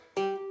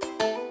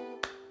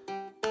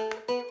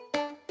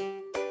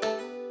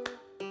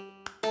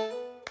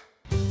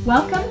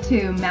Welcome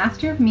to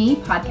Master of Me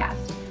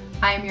podcast.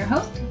 I am your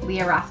host,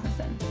 Leah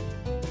Rasmussen.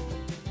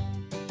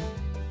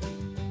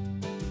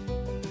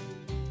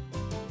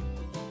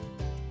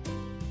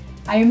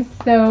 I am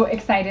so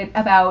excited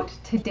about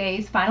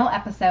today's final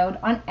episode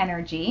on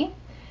energy.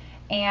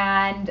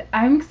 And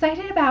I'm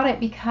excited about it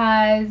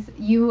because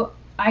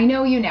I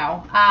know you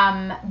know,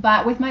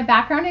 but with my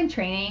background in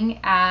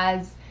training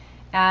as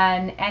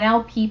an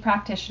NLP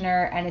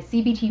practitioner and a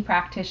CBT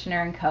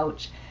practitioner and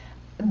coach,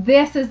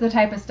 this is the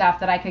type of stuff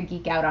that I could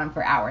geek out on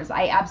for hours.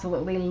 I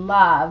absolutely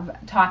love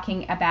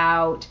talking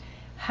about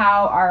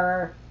how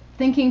our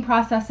thinking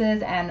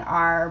processes and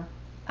our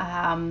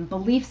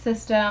belief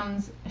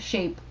systems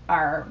shape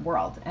our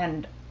world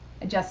and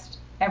just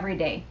every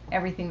day,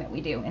 everything that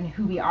we do and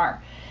who we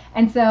are.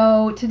 And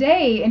so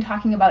today, in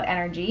talking about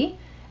energy,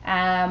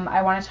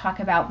 I want to talk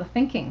about the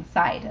thinking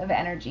side of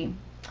energy.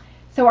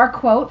 So our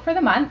quote for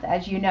the month,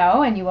 as you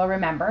know and you will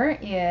remember,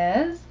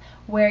 is,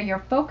 "Where your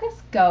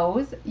focus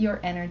goes,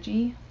 your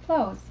energy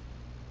flows."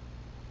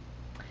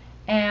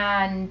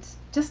 And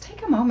just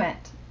take a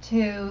moment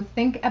to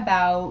think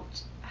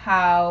about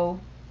how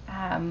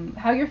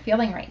you're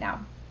feeling right now.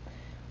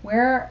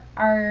 Where's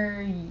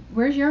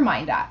your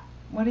mind at?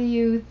 What are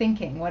you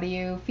thinking? What are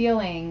you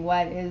feeling?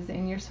 What is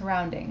in your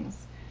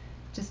surroundings?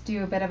 Just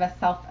do a bit of a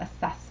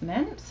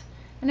self-assessment.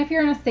 And if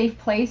you're in a safe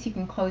place, you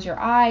can close your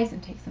eyes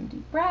and take some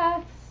deep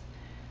breaths.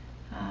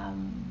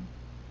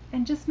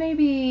 And just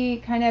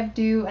maybe kind of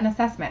do an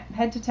assessment,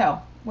 head to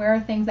toe. Where are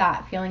things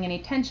at? Feeling any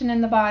tension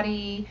in the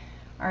body?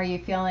 Are you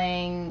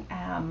feeling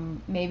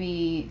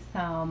maybe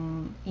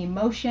some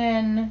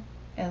emotion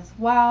as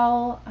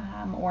well?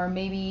 Or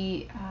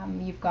maybe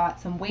you've got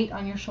some weight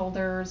on your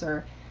shoulders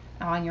or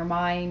on your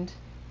mind,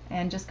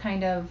 and just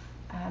kind of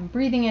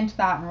breathing into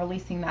that and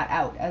releasing that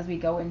out as we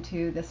go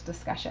into this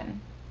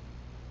discussion.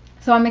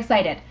 So I'm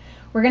excited.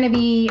 We're going to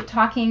be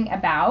talking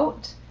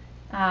about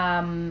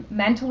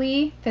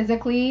mentally,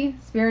 physically,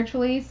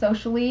 spiritually,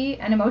 socially,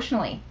 and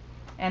emotionally,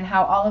 and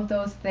how all of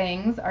those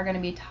things are going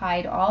to be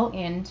tied all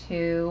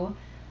into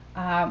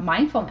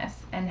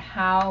mindfulness, and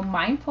how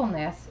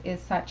mindfulness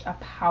is such a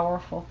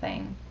powerful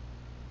thing.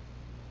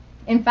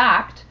 In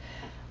fact,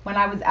 when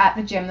I was at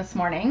the gym this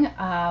morning,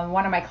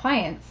 one of my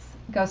clients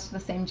goes to the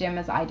same gym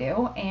as I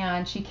do,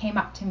 and she came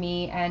up to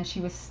me and she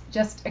was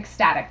just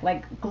ecstatic,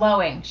 like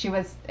glowing. She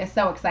was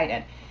so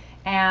excited.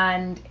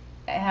 And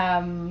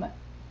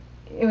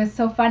it was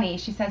so funny.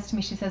 She says to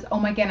me, "Oh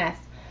my goodness,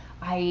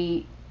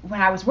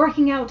 when I was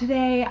working out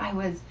today, I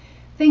was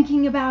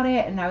thinking about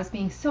it and I was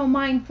being so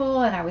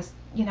mindful, and I was,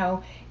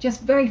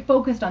 just very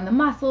focused on the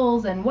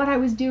muscles and what I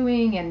was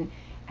doing,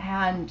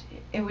 and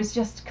it was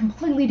just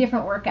completely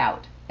different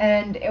workout."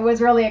 And it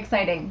was really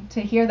exciting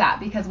to hear that,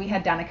 because we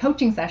had done a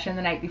coaching session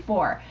the night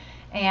before.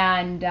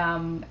 And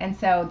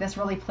so this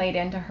really played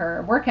into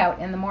her workout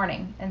in the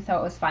morning. And so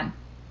it was fun.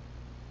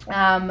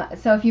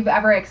 So if you've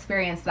ever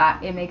experienced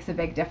that, it makes a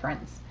big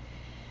difference.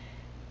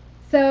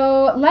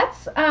 So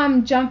let's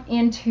jump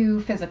into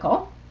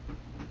physical.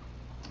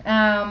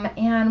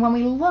 And when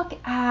we look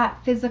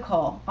at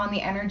physical on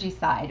the energy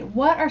side,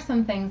 what are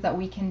some things that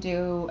we can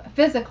do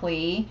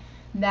physically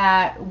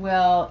that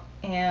will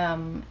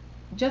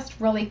just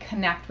really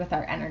connect with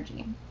our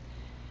energy?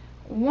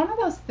 One of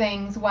those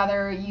things,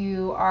 whether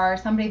you are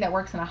somebody that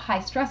works in a high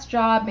stress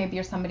job, maybe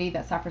you're somebody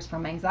that suffers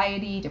from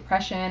anxiety,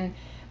 depression,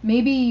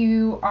 maybe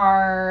you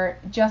are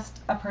just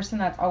a person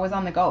that's always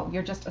on the go,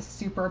 you're just a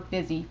super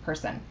busy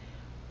person.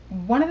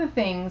 One of the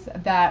things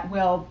that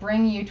will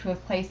bring you to a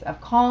place of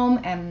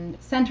calm and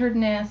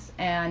centeredness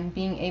and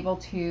being able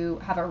to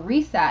have a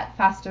reset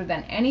faster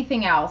than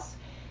anything else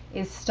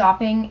is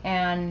stopping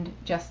and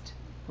just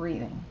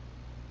breathing.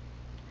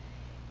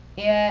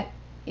 It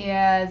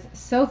is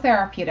so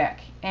therapeutic,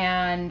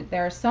 and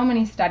there are so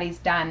many studies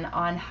done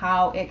on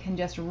how it can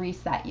just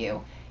reset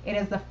you. It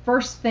is the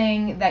first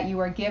thing that you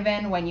were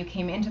given when you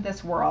came into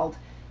this world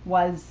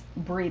was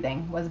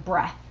breathing, was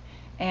breath.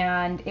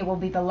 And it will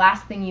be the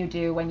last thing you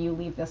do when you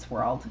leave this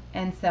world.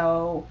 And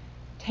so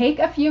take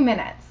a few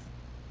minutes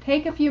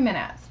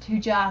to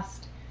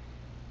just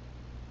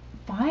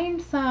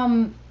find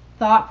some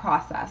thought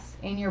process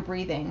in your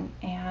breathing,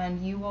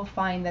 and you will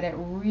find that it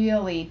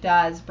really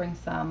does bring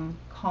some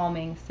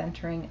calming,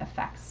 centering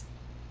effects.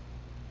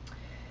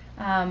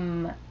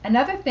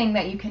 Another thing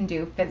that you can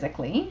do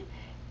physically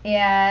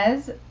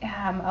is,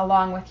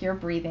 along with your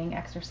breathing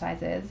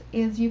exercises,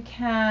 is you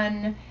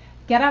can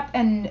get up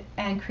and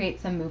create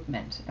some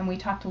movement. And we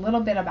talked a little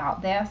bit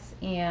about this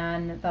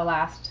in the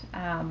last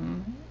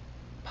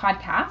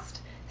podcast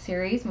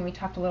series, when we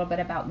talked a little bit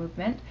about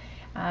movement.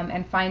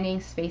 And finding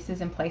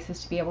spaces and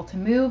places to be able to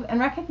move, and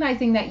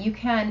recognizing that you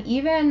can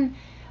even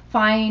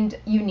find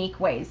unique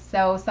ways.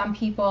 So some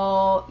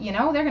people,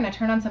 they're going to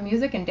turn on some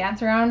music and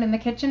dance around in the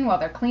kitchen while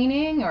they're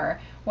cleaning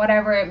or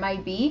whatever it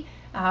might be,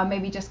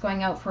 maybe just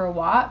going out for a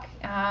walk.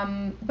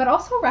 But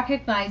also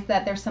recognize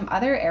that there's some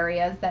other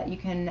areas that you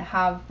can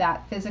have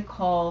that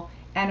physical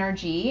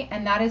energy,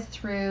 and that is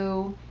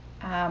through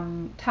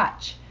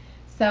touch.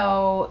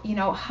 So,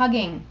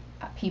 hugging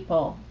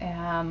people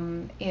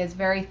is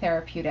very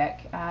therapeutic.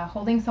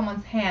 Holding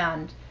someone's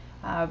hand,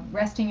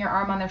 resting your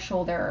arm on their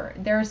shoulder.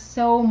 There's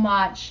so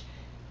much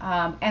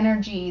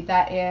energy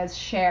that is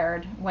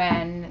shared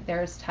when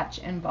there's touch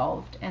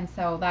involved. And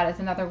so that is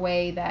another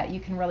way that you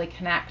can really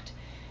connect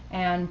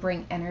and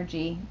bring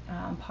energy,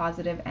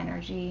 positive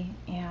energy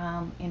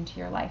into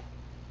your life.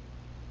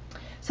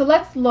 So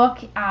let's look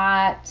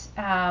at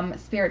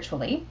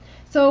spiritually.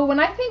 So when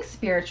I think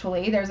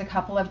spiritually, there's a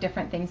couple of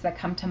different things that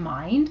come to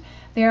mind.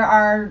 There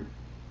are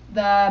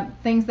the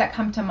things that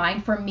come to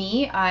mind for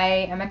me. I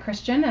am a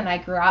Christian and I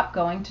grew up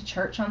going to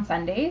church on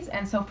Sundays.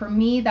 And so for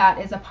me, that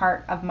is a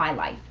part of my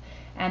life.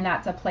 And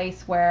that's a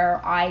place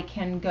where I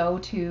can go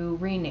to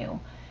renew.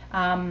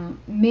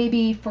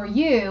 Maybe for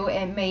you,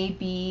 it may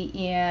be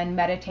in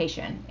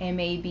meditation. It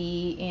may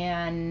be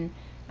in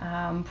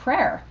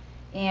prayer.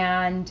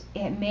 And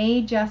it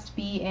may just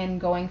be in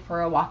going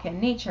for a walk in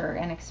nature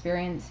and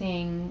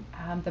experiencing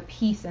the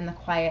peace and the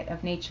quiet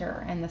of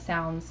nature and the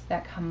sounds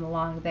that come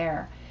along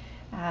there.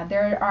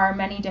 There are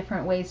many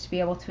different ways to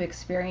be able to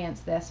experience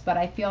this, but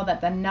I feel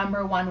that the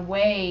number one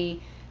way,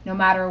 no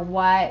matter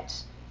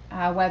what,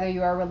 whether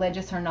you are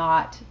religious or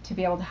not, to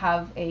be able to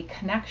have a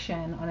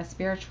connection on a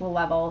spiritual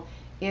level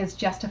is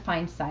just to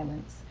find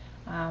silence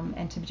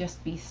and to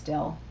just be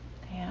still.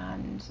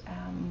 And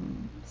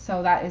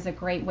so that is a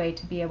great way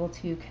to be able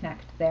to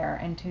connect there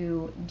and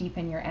to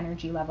deepen your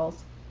energy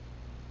levels.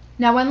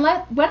 Now, when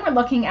we're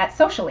looking at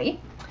socially,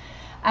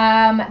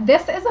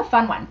 this is a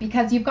fun one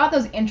because you've got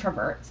those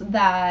introverts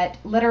that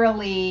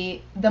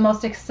literally the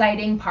most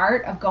exciting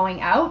part of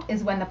going out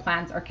is when the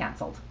plans are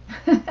canceled,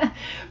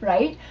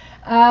 right?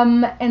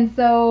 And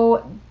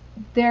so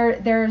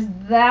there's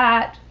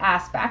that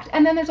aspect.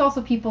 And then there's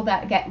also people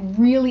that get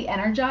really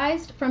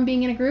energized from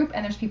being in a group,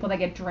 and there's people that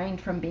get drained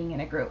from being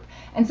in a group.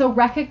 And so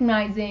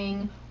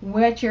recognizing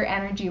which your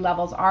energy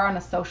levels are on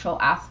a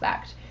social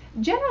aspect.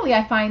 Generally,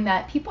 I find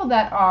that people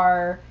that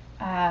are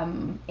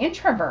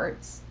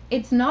introverts,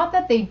 it's not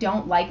that they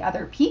don't like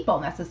other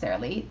people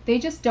necessarily. They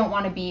just don't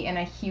want to be in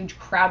a huge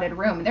crowded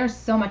room. There's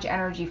so much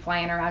energy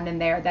flying around in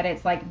there that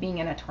it's like being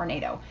in a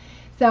tornado.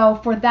 So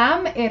for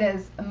them, it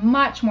is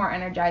much more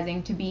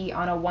energizing to be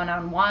on a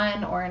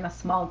one-on-one or in a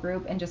small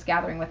group and just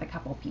gathering with a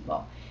couple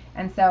people.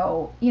 And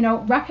so,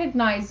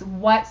 recognize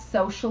what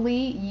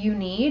socially you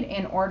need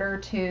in order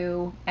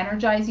to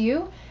energize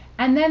you.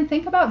 And then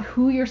think about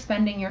who you're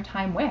spending your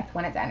time with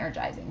when it's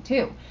energizing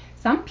too.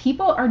 Some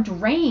people are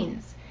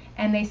drains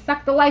and they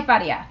suck the life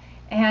out of you.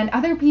 And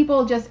other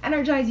people just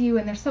energize you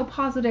and they're so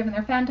positive and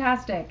they're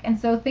fantastic. And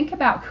so think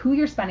about who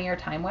you're spending your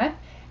time with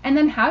and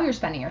then how you're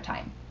spending your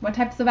time. What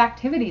types of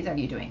activities are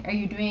you doing? Are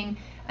you doing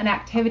an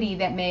activity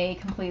that may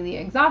completely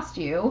exhaust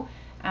you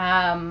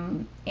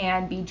and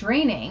be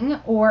draining,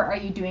 or are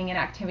you doing an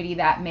activity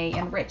that may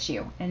enrich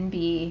you and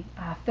be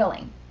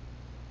filling?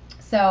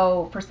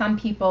 So for some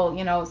people,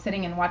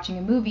 sitting and watching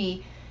a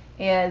movie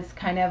is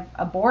kind of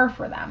a bore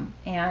for them,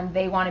 and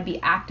they want to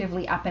be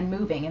actively up and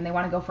moving, and they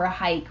want to go for a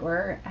hike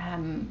or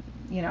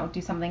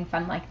do something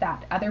fun like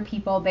that. Other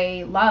people,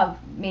 they love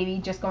maybe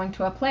just going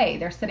to a play.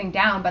 They're sitting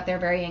down, but they're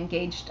very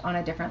engaged on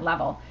a different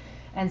level.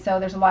 And so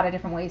there's a lot of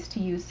different ways to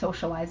use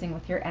socializing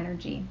with your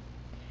energy.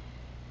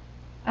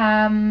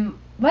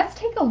 Let's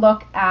take a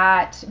look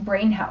at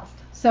brain health.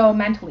 So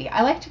mentally,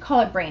 I like to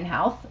call it brain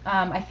health.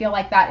 I feel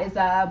like that is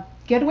a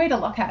good way to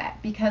look at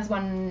it, because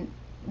when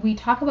we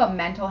talk about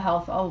mental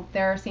health,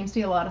 there seems to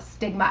be a lot of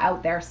stigma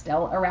out there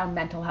still around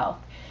mental health.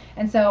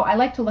 And so I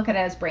like to look at it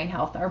as brain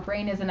health. Our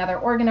brain is another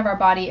organ of our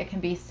body. It can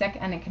be sick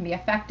and it can be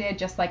affected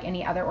just like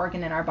any other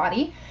organ in our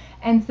body.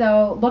 And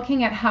so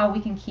looking at how we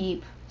can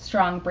keep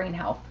strong brain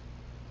health.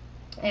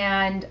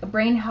 And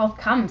brain health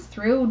comes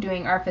through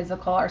doing our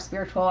physical, our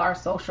spiritual, our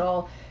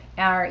social,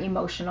 our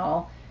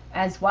emotional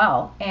as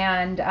well.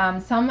 And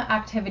some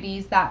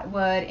activities that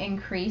would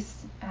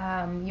increase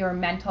your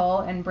mental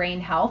and brain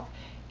health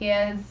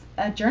is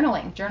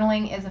journaling.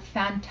 Journaling is a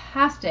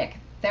fantastic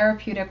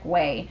therapeutic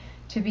way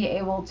to be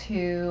able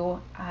to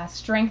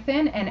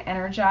strengthen and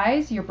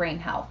energize your brain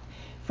health.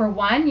 For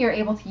one, you're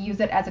able to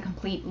use it as a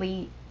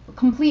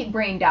complete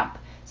brain dump,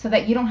 so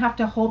that you don't have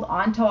to hold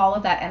on to all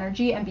of that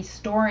energy and be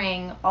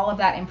storing all of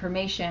that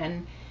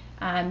information.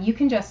 You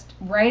can just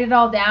write it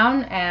all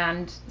down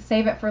and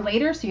save it for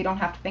later so you don't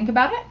have to think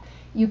about it.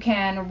 You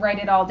can write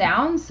it all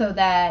down so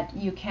that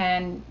you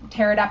can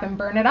tear it up and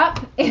burn it up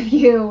if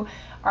you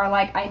are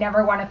like, I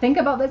never want to think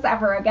about this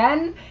ever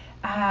again.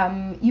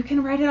 You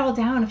can write it all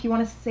down if you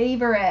want to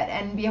savor it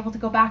and be able to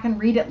go back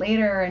and read it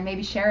later and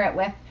maybe share it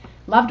with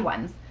loved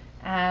ones,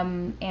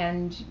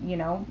 and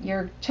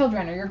your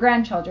children or your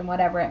grandchildren,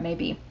 whatever it may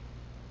be.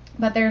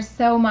 But there's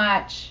so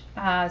much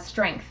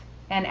strength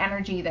and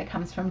energy that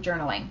comes from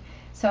journaling.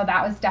 So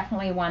that was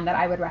definitely one that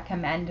I would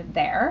recommend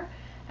there.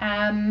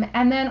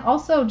 And then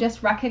also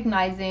just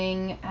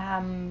recognizing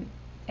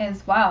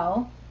as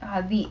well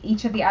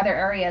each of the other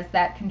areas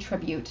that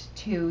contribute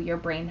to your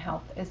brain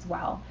health as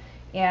well.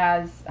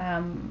 As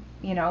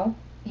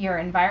your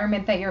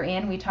environment that you're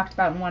in, we talked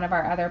about in one of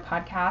our other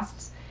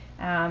podcasts,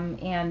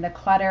 and the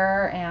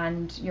clutter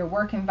and your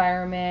work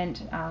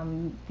environment,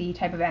 the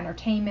type of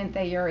entertainment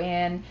that you're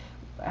in,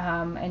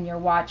 and you're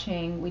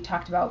watching. We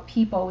talked about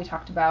people, we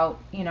talked about,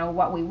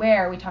 what we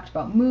wear, we talked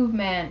about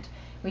movement,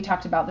 we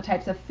talked about the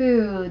types of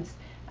foods,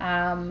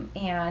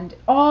 and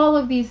all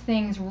of these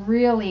things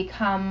really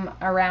come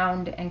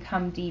around and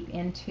come deep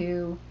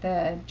into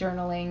the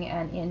journaling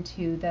and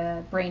into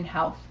the brain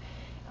health.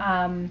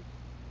 And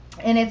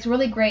it's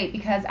really great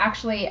because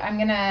actually I'm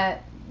going to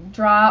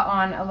draw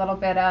on a little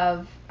bit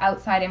of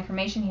outside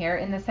information here.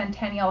 In the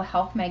Centennial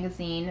Health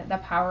magazine, The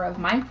Power of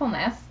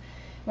Mindfulness,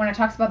 when it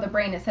talks about the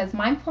brain, it says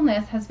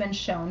mindfulness has been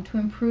shown to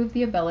improve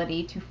the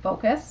ability to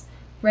focus,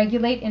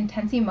 regulate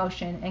intense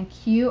emotion, and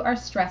cue our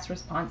stress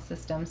response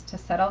systems to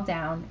settle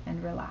down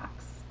and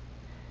relax.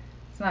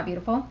 Isn't that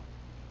beautiful?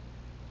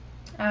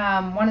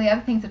 One of the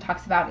other things it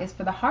talks about is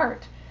for the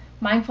heart.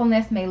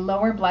 Mindfulness may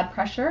lower blood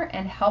pressure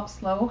and help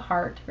slow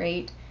heart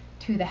rate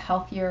to the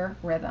healthier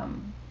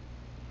rhythm.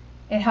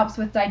 It helps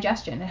with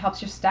digestion. It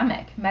helps your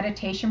stomach.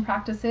 Meditation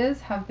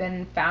practices have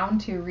been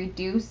found to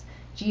reduce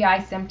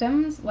GI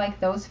symptoms like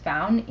those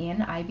found in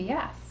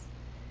IBS.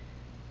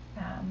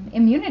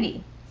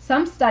 Immunity.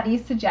 Some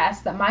studies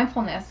suggest that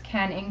mindfulness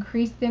can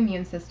increase the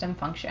immune system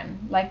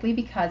function, likely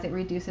because it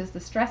reduces the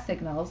stress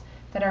signals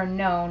that are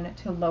known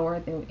to lower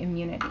the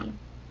immunity.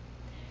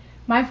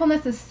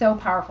 Mindfulness is so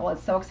powerful.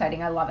 It's so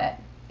exciting. I love it.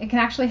 It can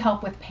actually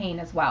help with pain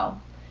as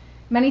well.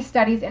 Many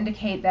studies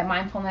indicate that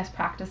mindfulness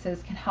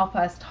practices can help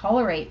us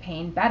tolerate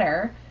pain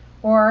better,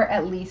 or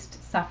at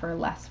least suffer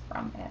less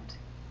from it.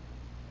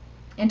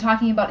 In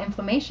talking about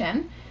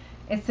inflammation,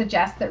 it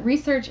suggests that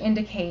research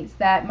indicates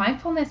that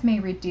mindfulness may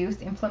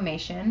reduce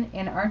inflammation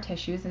in our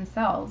tissues and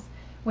cells,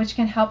 which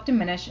can help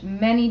diminish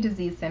many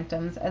disease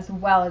symptoms as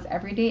well as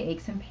everyday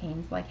aches and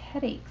pains like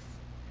headaches.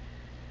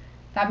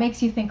 That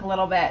makes you think a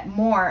little bit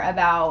more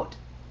about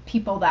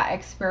people that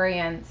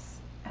experience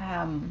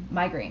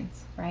migraines,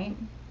 right?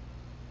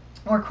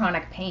 Or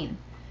chronic pain.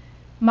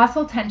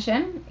 Muscle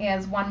tension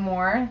is one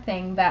more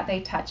thing that they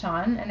touch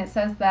on, and it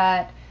says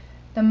that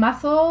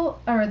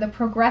the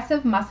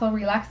progressive muscle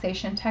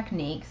relaxation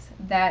techniques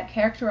that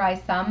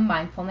characterize some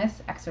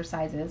mindfulness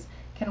exercises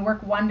can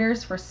work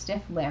wonders for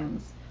stiff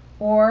limbs,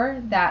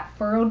 or that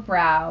furrowed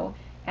brow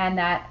and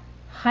that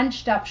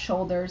hunched up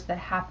shoulders that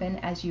happen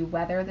as you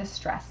weather the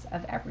stress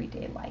of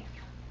everyday life.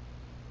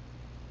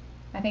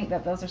 I think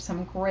that those are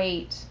some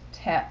great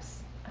tips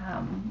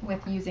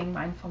with using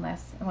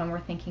mindfulness when we're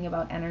thinking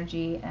about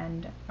energy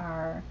and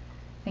our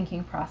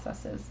thinking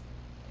processes.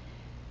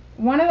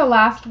 One of the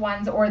last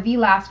ones, or the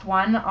last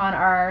one on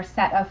our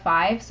set of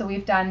 5, so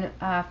we've done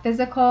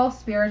physical,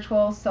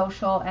 spiritual,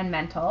 social, and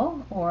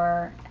mental,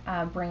 or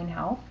brain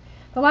health.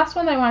 The last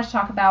one that I wanted to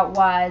talk about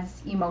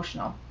was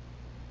emotional.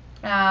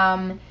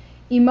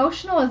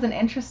 Emotional is an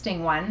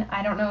interesting one.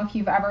 I don't know if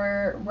you've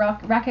ever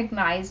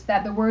recognized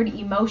that the word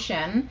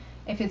emotion,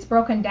 if it's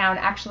broken down,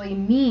 actually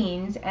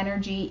means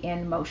energy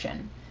in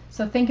motion.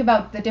 So think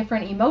about the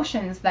different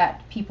emotions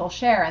that people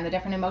share and the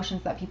different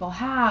emotions that people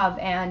have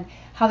and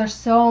how there's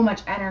so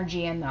much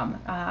energy in them.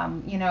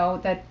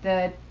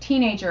 The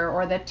teenager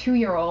or the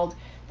 2-year-old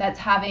that's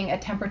having a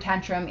temper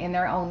tantrum in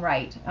their own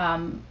right,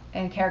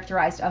 and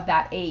characterized of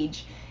that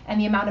age, and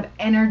the amount of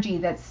energy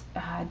that's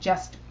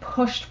just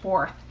pushed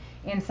forth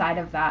inside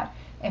of that.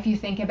 If you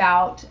think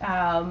about,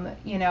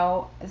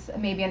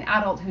 maybe an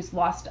adult who's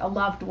lost a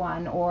loved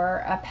one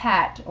or a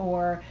pet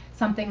or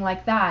something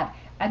like that,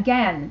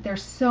 again,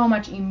 there's so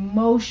much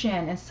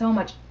emotion and so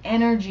much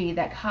energy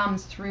that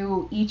comes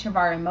through each of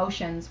our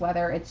emotions,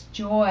 whether it's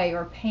joy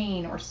or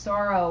pain or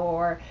sorrow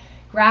or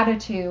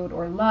gratitude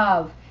or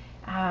love.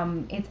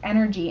 It's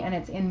energy and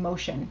it's in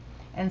motion.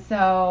 And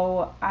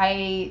so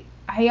I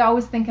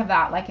always think of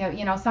that, like,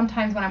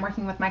 sometimes when I'm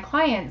working with my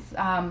clients,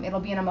 it'll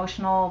be an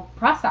emotional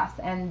process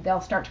and they'll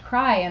start to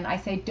cry, and I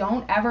say,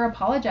 don't ever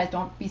apologize.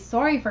 Don't be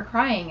sorry for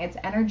crying. It's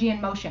energy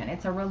in motion.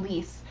 It's a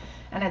release,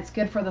 and it's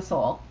good for the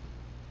soul.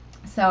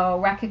 So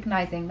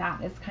recognizing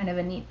that is kind of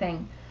a neat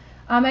thing.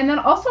 And then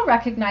also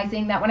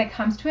recognizing that when it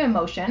comes to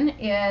emotion,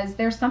 is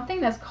there's something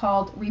that's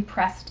called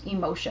repressed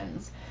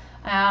emotions.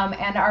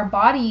 And our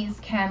bodies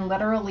can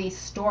literally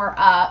store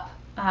up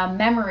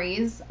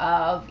memories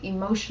of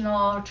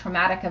emotional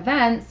traumatic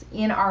events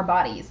in our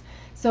bodies.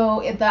 So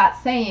if that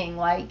saying,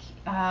 like,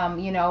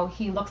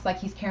 he looks like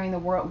he's carrying the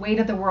weight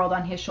of the world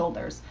on his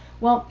shoulders.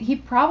 Well, he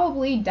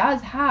probably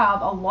does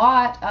have a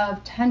lot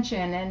of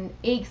tension and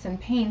aches and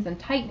pains and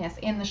tightness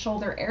in the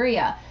shoulder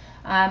area.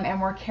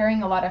 And we're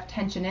carrying a lot of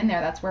tension in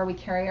there. That's where we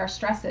carry our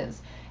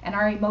stresses. And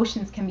our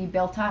emotions can be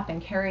built up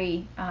and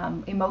carry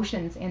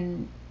emotions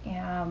in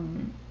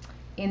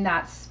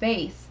that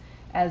space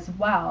as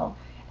well.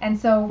 And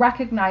so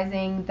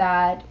recognizing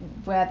that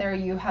whether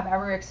you have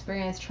ever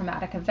experienced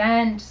traumatic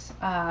events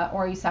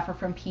or you suffer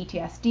from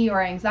PTSD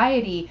or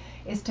anxiety,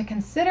 is to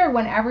consider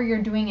whenever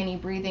you're doing any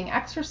breathing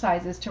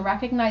exercises to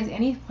recognize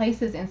any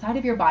places inside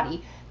of your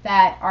body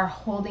that are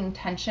holding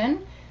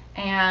tension,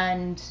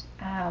 and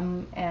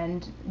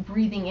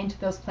breathing into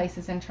those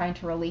places and trying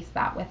to release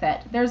that with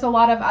it. There's a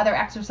lot of other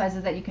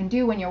exercises that you can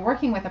do when you're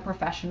working with a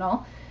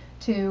professional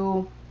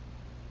to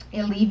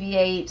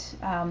alleviate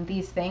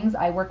these things.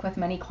 I work with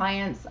many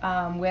clients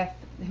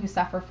who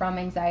suffer from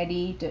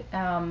anxiety,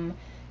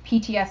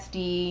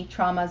 PTSD,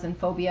 traumas, and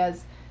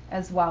phobias,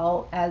 as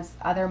well as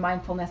other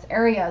mindfulness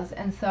areas,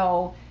 and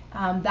so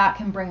that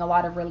can bring a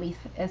lot of relief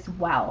as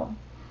well.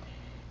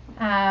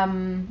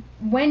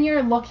 When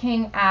you're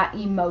looking at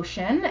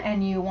emotion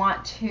and you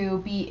want to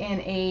be in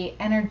a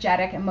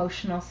energetic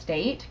emotional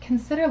state,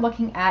 consider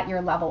looking at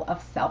your level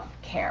of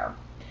self-care.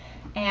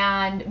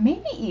 And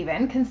maybe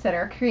even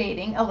consider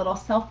creating a little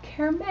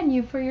self-care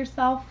menu for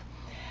yourself.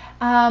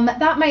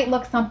 That might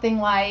look something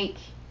like,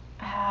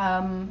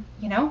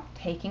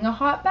 taking a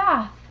hot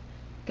bath,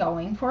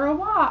 going for a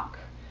walk.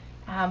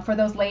 For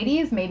those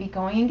ladies, maybe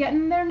going and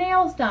getting their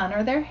nails done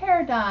or their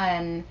hair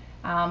done.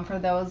 For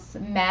those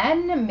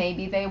men,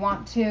 maybe they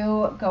want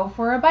to go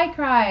for a bike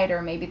ride,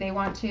 or maybe they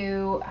want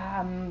to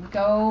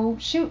go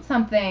shoot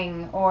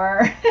something,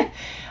 or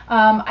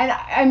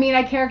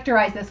I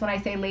characterize this when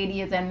I say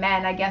ladies and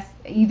men. I guess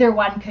either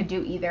one could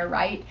do either,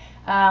 right?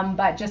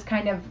 But just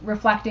kind of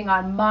reflecting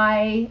on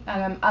my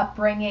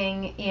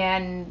upbringing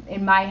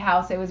in my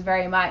house, it was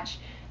very much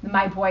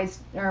my boys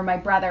or my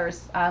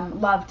brothers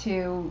love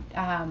to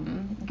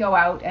go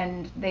out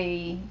and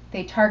they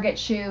target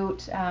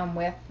shoot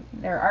with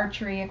their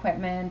archery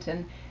equipment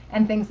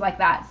and things like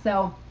that.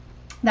 So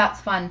that's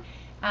fun.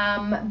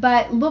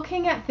 But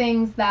looking at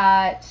things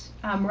that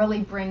really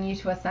bring you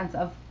to a sense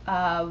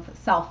of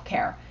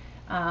self-care.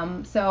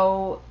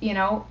 So,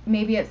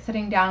 maybe it's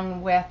sitting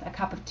down with a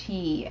cup of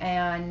tea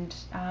and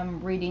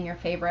reading your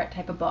favorite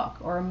type of book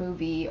or a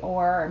movie,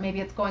 or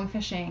maybe it's going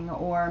fishing,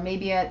 or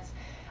maybe it's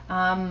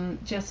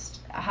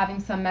just having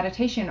some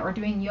meditation or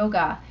doing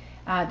yoga.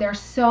 There's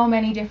so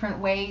many different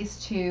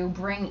ways to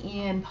bring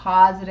in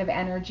positive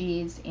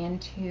energies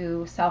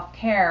into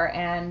self-care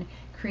and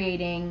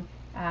creating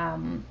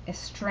a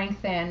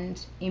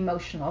strengthened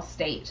emotional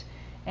state.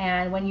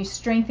 And when you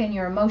strengthen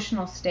your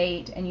emotional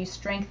state and you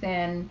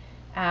strengthen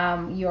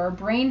your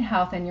brain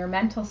health and your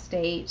mental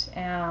state,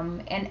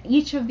 and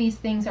each of these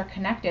things are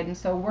connected, and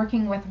so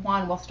working with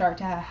one will start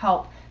to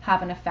help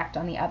have an effect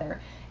on the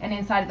other. And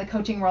inside of the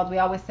coaching world, we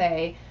always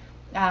say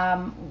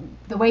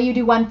the way you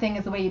do one thing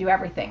is the way you do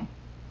everything.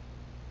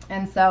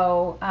 And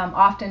so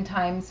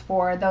oftentimes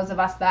for those of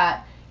us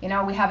that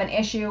we have an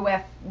issue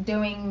with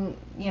doing,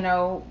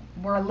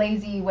 we're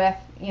lazy with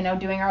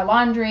doing our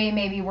laundry,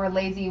 maybe we're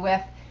lazy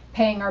with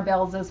paying our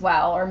bills as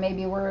well, or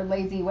maybe we're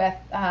lazy with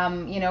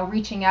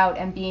reaching out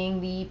and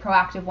being the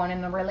proactive one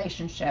in the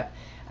relationship.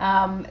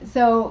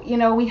 So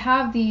we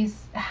have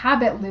these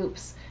habit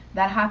loops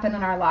that happen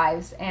in our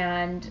lives,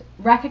 and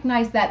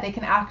recognize that they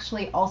can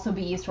actually also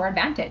be used to our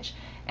advantage,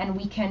 and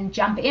we can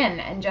jump in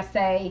and just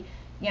say,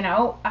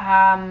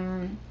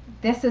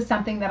 this is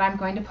something that I'm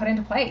going to put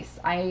into place.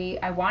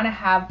 I want to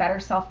have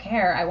better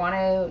self-care. I want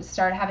to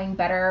start having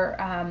better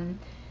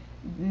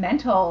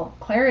mental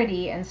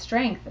clarity and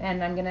strength,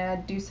 and I'm going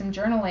to do some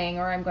journaling,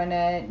 or I'm going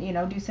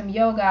to do some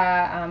yoga.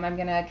 I'm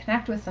going to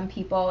connect with some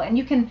people. And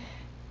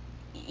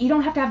you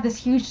don't have to have this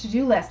huge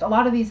to-do list. A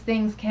lot of these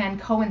things can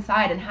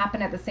coincide and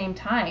happen at the same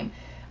time.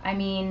 I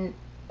mean,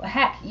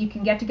 heck, you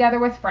can get together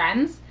with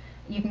friends,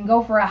 you can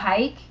go for a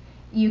hike,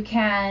 you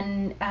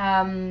can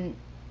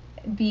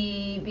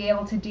be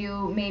able to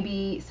do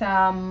maybe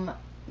some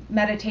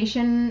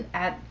meditation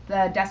at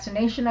the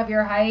destination of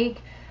your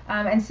hike,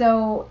 and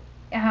so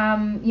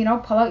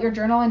pull out your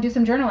journal and do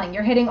some journaling.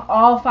 You're hitting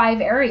all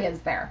 5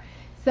 areas there.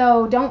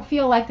 So don't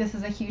feel like this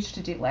is a huge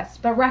to-do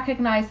list, but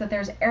recognize that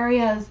there's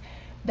areas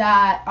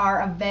that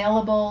are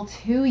available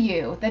to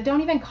you that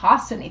don't even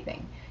cost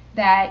anything,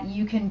 that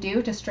you can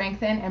do to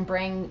strengthen and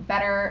bring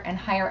better and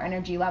higher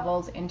energy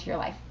levels into your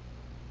life.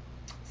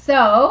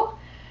 So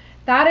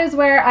that is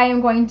where I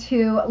am going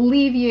to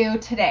leave you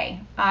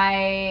today.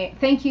 I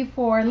thank you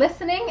for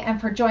listening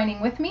and for joining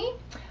with me.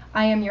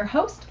 I am your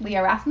host,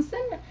 Leah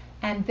Rasmussen,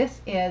 and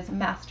this is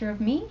Master of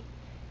Me,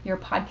 your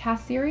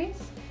podcast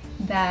series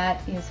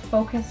that is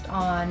focused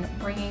on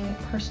bringing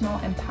personal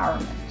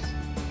empowerment.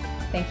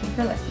 Thank you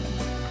for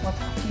listening. We'll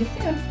talk to you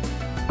soon.